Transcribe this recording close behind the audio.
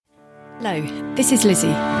Hello, this is Lizzie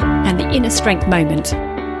and the Inner Strength Moment.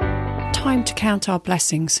 Time to count our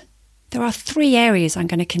blessings. There are 3 areas I'm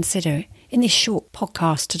going to consider in this short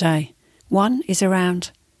podcast today. One is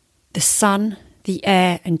around the sun, the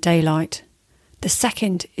air and daylight. The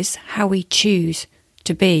second is how we choose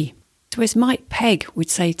to be. So as Mike Pegg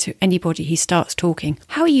would say to anybody he starts talking,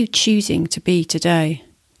 how are you choosing to be today?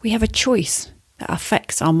 We have a choice that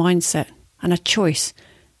affects our mindset and a choice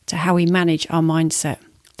to how we manage our mindset.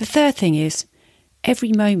 The third thing is,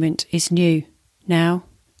 every moment is new, now,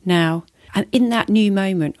 and in that new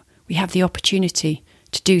moment, we have the opportunity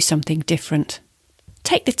to do something different.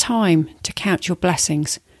 Take the time to count your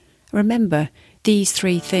blessings. Remember these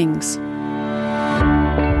 3 things.